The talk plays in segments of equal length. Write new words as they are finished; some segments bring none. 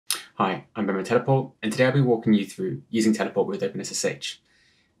Hi, I'm Ben Teleport, and today I'll be walking you through using Teleport with OpenSSH.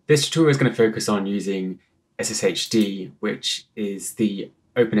 This tutorial is going to focus on using SSHD, which is the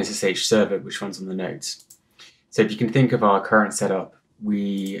OpenSSH server which runs on the nodes. So if you can think of our current setup,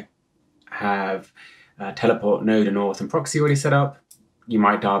 we have Teleport node and auth and proxy already set up. You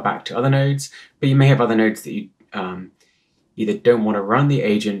might dial back to other nodes, but you may have other nodes that you either don't want to run the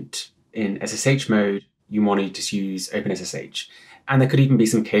agent in SSH mode, you want to just use OpenSSH. And there could even be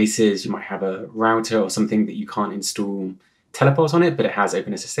some cases you might have a router or something that you can't install Teleport on it, but it has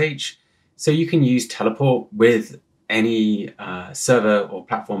OpenSSH. So you can use Teleport with any server or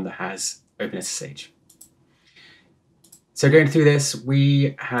platform that has OpenSSH. So going through this,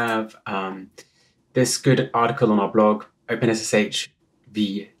 we have this good article on our blog, OpenSSH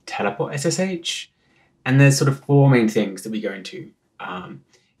v Teleport SSH. And there's sort of four main things that we go into.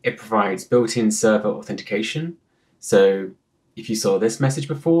 It provides built-in server authentication. So if you saw this message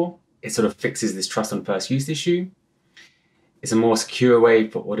before, it sort of fixes this trust on first use issue. It's a more secure way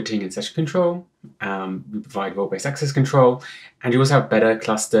for auditing and session control. We provide role-based access control, and you also have better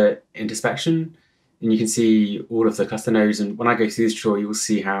cluster introspection. And you can see all of the cluster nodes. And when I go through this tutorial, you will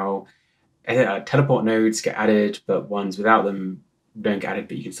see how Teleport nodes get added, but ones without them don't get added,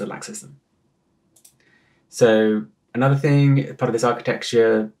 but you can still access them. So another thing, part of this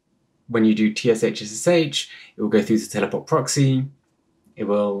architecture, when you do tctl, it will go through the Teleport proxy, it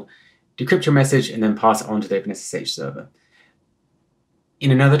will decrypt your message and then pass it on to the OpenSSH server.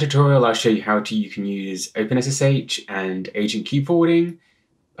 In another tutorial, I'll show you how you can use OpenSSH and agent key forwarding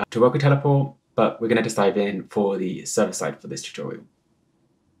to work with Teleport, but we're going to just dive in for the server side for this tutorial.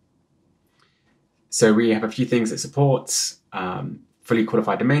 So we have a few things that supports fully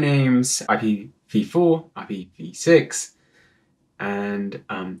qualified domain names, IPv4, IPv6, and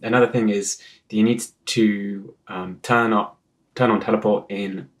another thing is that you need to turn on Teleport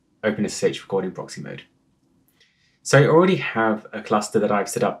in OpenSSH Recording proxy mode. So I already have a cluster that I've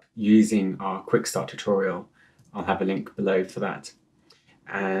set up using our quick start tutorial. I'll have a link below for that.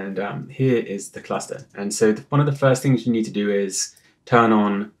 And here is the cluster. And so one of the first things you need to do is turn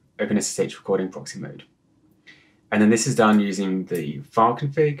on OpenSSH Recording proxy mode. And then this is done using the file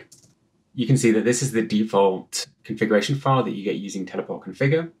config. You can see that this is the default configuration file that you get using Teleport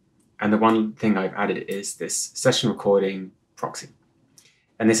configure. And the one thing I've added is this session recording proxy.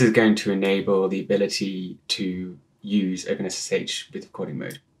 And this is going to enable the ability to use OpenSSH with recording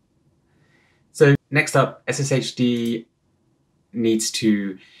mode. So next up, SSHD needs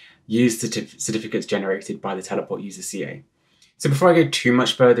to use the certificates generated by the Teleport user CA. So before I go too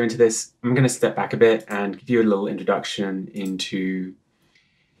much further into this, I'm going to step back a bit and give you a little introduction into,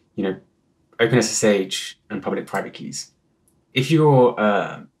 OpenSSH and public-private keys. If you're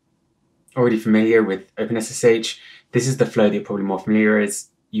already familiar with OpenSSH, this is the flow that you're probably more familiar with.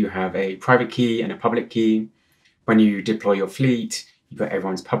 You have a private key and a public key. When you deploy your fleet, you put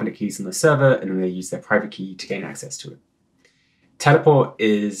everyone's public keys on the server, and then they use their private key to gain access to it. Teleport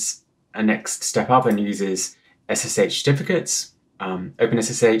is a next step up and uses SSH certificates.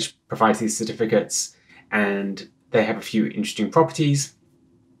 OpenSSH provides these certificates, and they have a few interesting properties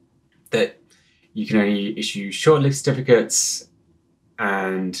that you can only issue short-lived certificates,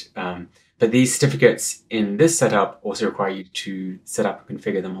 and but these certificates in this setup also require you to set up and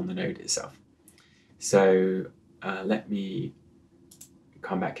configure them on the node itself. So let me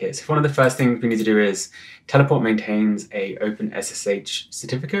come back here. So one of the first things we need to do is Teleport maintains a OpenSSH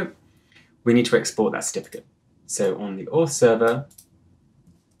certificate. We need to export that certificate. So on the auth server,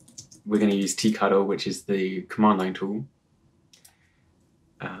 we're going to use tctl, which is the command line tool.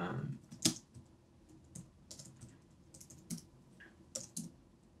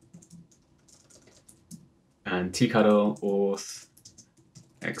 And tctl auth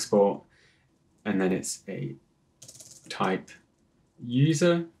export, and then it's a type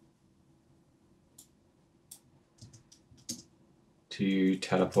user to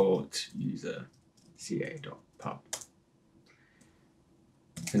teleport user ca.pub.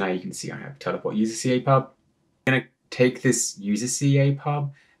 So now you can see I have teleport user ca pub. I'm going to take this user ca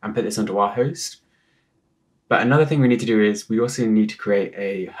pub and put this onto our host. But another thing we need to do is we also need to create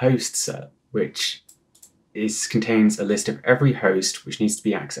a host cert, which contains a list of every host which needs to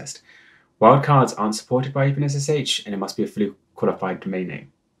be accessed. Wildcards aren't supported by OpenSSH, and it must be a fully qualified domain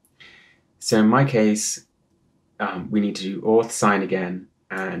name. So in my case, we need to do auth sign again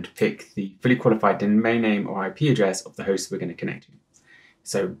and pick the fully qualified domain name or IP address of the host we're going to connect to.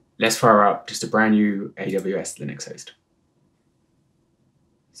 So let's fire up just a brand new AWS Linux host.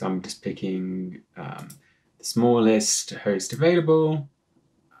 So I'm just picking the smallest host available,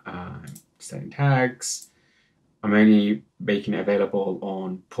 setting tags. I'm only making it available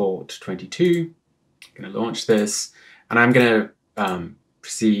on port 22. I'm going to launch this, and I'm going to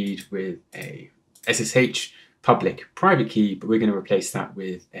proceed with a SSH public private key, but we're going to replace that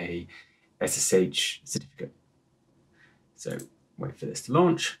with a SSH certificate. So wait for this to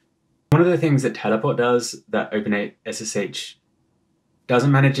launch. One of the things that Teleport does that OpenSSH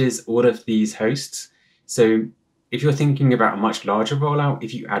doesn't manage is all of these hosts. So if you're thinking about a much larger rollout,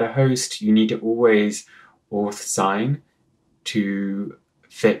 if you add a host, you need to always auth sign to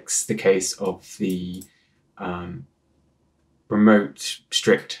fix the case of the remote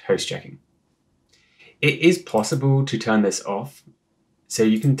strict host checking. It is possible to turn this off. So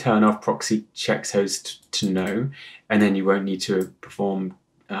you can turn off proxy checks host to no, and then you won't need to perform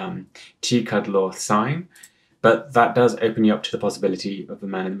tctl auth sign. But that does open you up to the possibility of a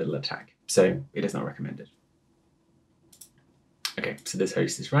man-in-the-middle attack. So it is not recommended. Okay, so this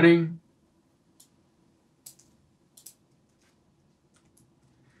host is running.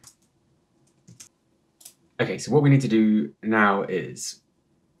 Okay, so what we need to do now is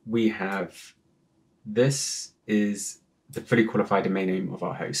we have, this is the fully qualified domain name of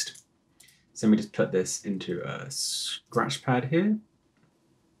our host. So let me just put this into a scratch pad here.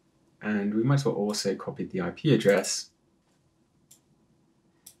 And we might as well also copy the IP address.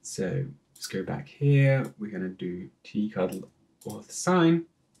 So let's go back here. We're going to do tctl auth sign.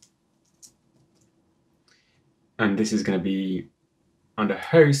 And this is going to be under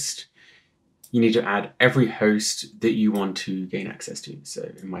host. You need to add every host that you want to gain access to.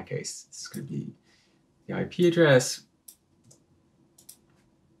 So in my case, it's going to be the IP address.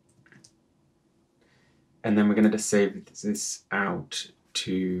 And then we're going to just save this out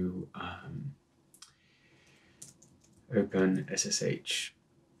to OpenSSH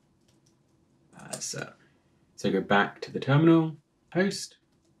Cert. So go back to the terminal, host.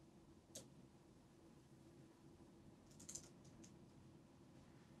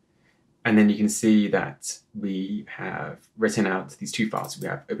 And then you can see that we have written out these two files. We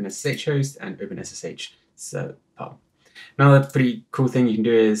have OpenSSH host and OpenSSH Cert pub. Another pretty cool thing you can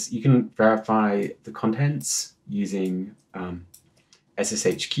do is you can verify the contents using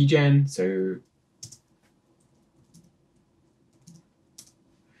SSH keygen. So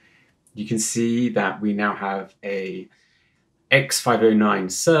you can see that we now have a X509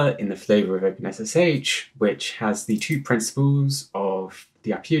 cert in the flavor of OpenSSH, which has the two principles of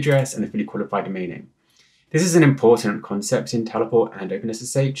the IP address and the fully qualified domain name. This is an important concept in Teleport and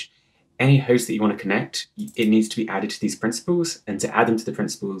OpenSSH. Any host that you want to connect, it needs to be added to these principles, and to add them to the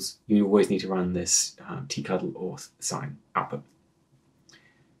principles, you always need to run this tctl auth sign output.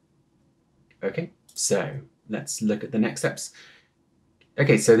 Okay, so let's look at the next steps.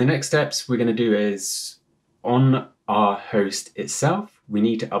 Okay, so the next steps we're going to do is, on our host itself, we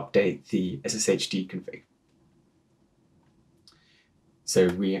need to update the SSHD config. So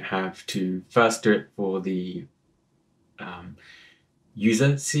we have to first do it for the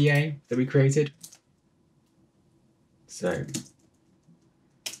user CA that we created. So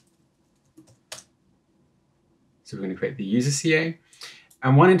we're going to create the user CA.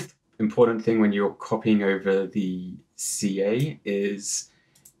 And one important thing when you're copying over the CA is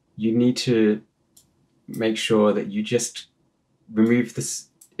you need to make sure that you just remove this,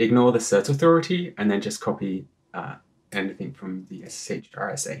 ignore the cert authority, and then just copy anything from the SSH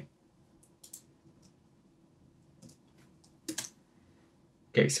RSA.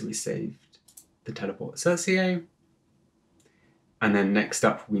 Okay, so we saved the teleport cert CA. And then next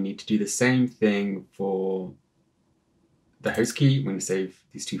up, we need to do the same thing for the host key. We're going to save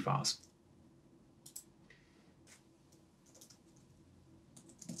these two files.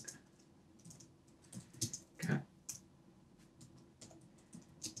 Okay.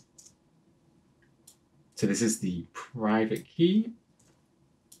 So this is the private key.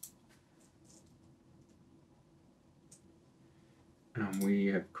 And we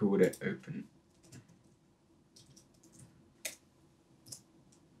have called it open.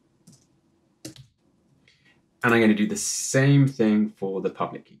 And I'm going to do the same thing for the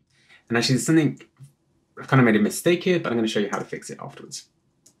public key. And actually, there's something, I've kind of made a mistake here, but I'm going to show you how to fix it afterwards.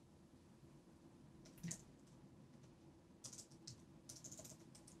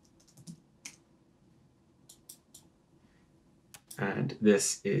 And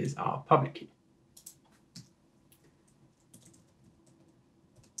this is our public key.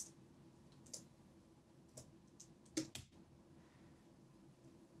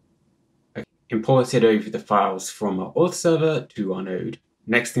 Imported over the files from our auth server to our node.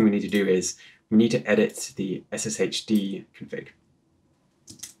 Next thing we need to do is we need to edit the SSHD config.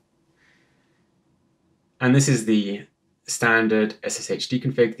 And this is the standard SSHD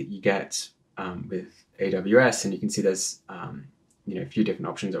config that you get with AWS, and you can see there's a few different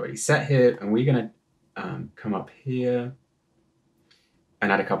options already set here, and we're going to come up here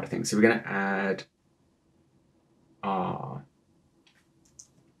and add a couple of things. So we're going to add our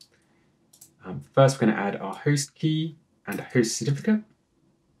first we're going to add our host key and a host certificate,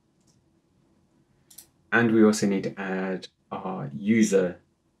 and we also need to add our user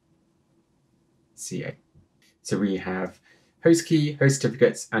CA. So we have host key, host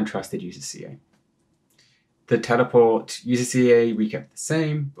certificates, and trusted user CA. The teleport user CA we kept the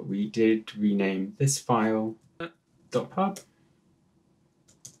same, but we did rename this file .pub.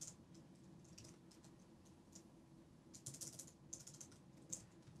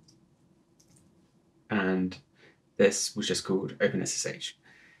 And this was just called OpenSSH.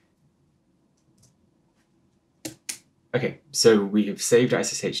 Okay, so we have saved our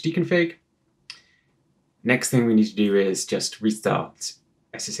SSH config. Next thing we need to do is just restart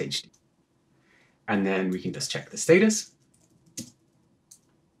SSH. And then we can just check the status.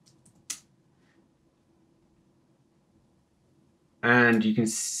 And you can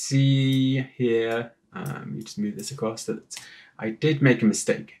see here, you just move this across, that I did make a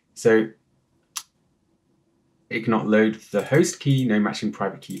mistake. So it cannot load the host key, no matching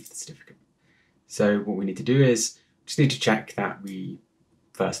private key for the certificate. So what we need to do is just need to check that we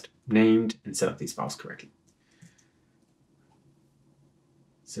first named and set up these files correctly.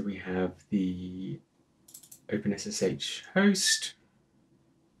 So we have the OpenSSH host,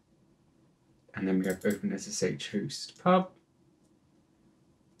 and then we have OpenSSH host pub.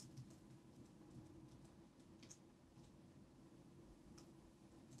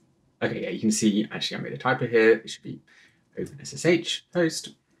 Okay, yeah, you can see actually I made a typo here. It should be OpenSSH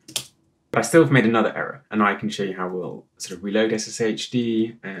host. But I still have made another error, and I can show you how we'll sort of reload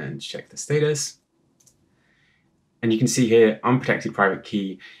SSHD and check the status. And you can see here, unprotected private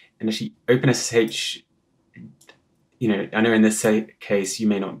key, and actually OpenSSH, I know in this case, you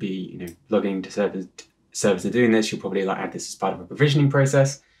may not be, logging to servers and doing this. You'll probably add this as part of a provisioning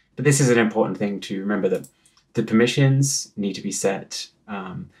process. But this is an important thing to remember, that the permissions need to be set.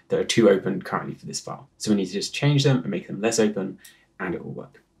 There are 2 open currently for this file. So we need to just change them and make them less open, and it will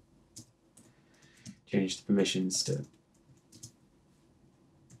work. Change the permissions to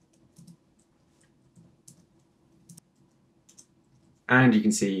and you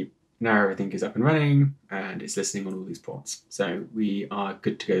can see now everything is up and running and it's listening on all these ports. So we are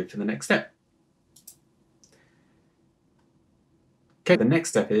good to go for the next step. Okay, the next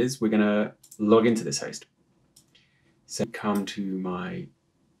step is we're going to log into this host. So come to my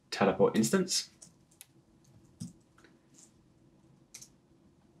teleport instance.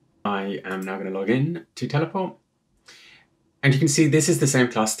 I am now going to log in to teleport. And you can see this is the same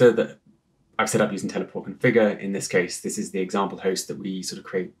cluster that I've set up using teleport configure. In this case, this is the example host that we sort of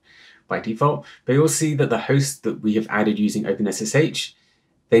create by default. But you'll see that the hosts that we have added using OpenSSH,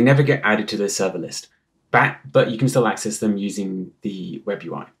 they never get added to the server list. But you can still access them using the web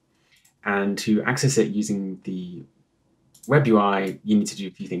UI. And to access it using the web UI, you need to do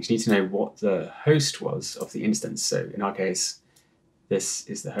a few things. You need to know what the host was of the instance. So in our case, this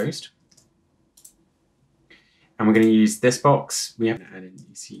is the host. And we're going to use this box. We have to add an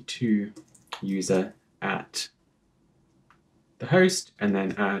EC2 user at the host, and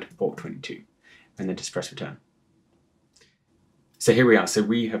then add port 22, and then just press return. So here we are. So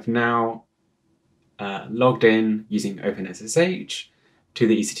we have now logged in using OpenSSH to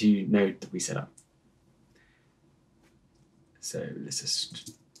the EC2 node that we set up. So let's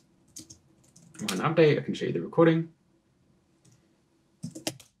just run an update. I can show you the recording.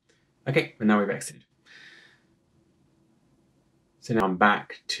 Okay, and now we've exited. So now I'm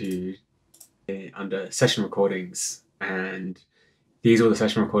back to under session recordings, and these are all the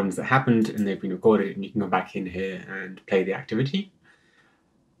session recordings that happened and they've been recorded, and you can go back in here and play the activity.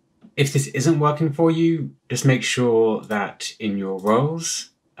 If this isn't working for you, just make sure that in your roles,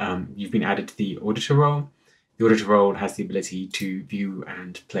 you've been added to the auditor role. The auditor role has the ability to view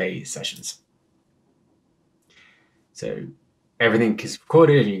and play sessions. So everything is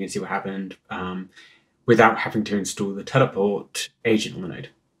recorded and you can see what happened without having to install the teleport agent on the node.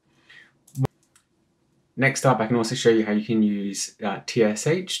 Next up, I can also show you how you can use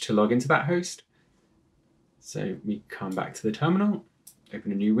TSH to log into that host. So we come back to the terminal,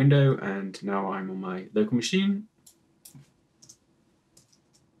 open a new window, and now I'm on my local machine.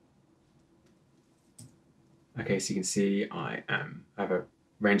 Okay, so you can see I have a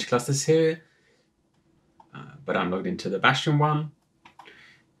range of clusters here, but I'm logged into the Bastion one.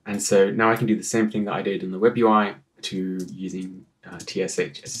 And so now I can do the same thing that I did in the web UI to using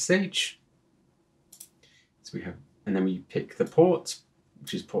TSH SSH. So we have, and then we pick the port,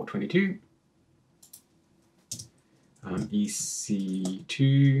 which is port 22.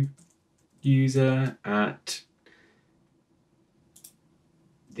 EC2 user at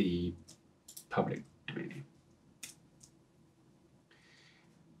the public domain.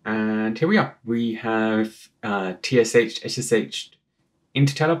 And here we are. We have SSH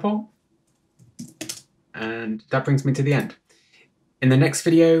into teleport. And that brings me to the end. In the next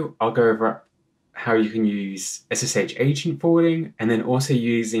video, I'll go over how you can use SSH agent forwarding, and then also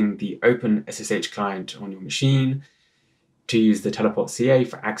using the OpenSSH client on your machine to use the teleport CA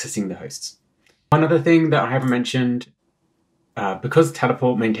for accessing the hosts. One other thing that I haven't mentioned, because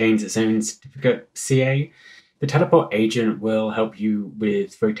teleport maintains its own certificate CA, the teleport agent will help you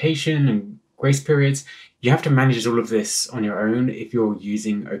with rotation and grace periods. You have to manage all of this on your own if you're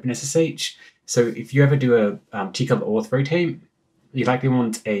using OpenSSH. So if you ever do a tctl auth rotate, you likely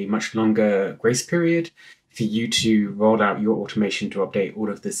want a much longer grace period for you to roll out your automation to update all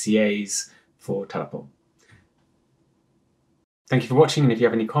of the CAs for teleport. Thank you for watching, and if you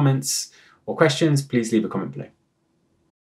have any comments or questions, please leave a comment below.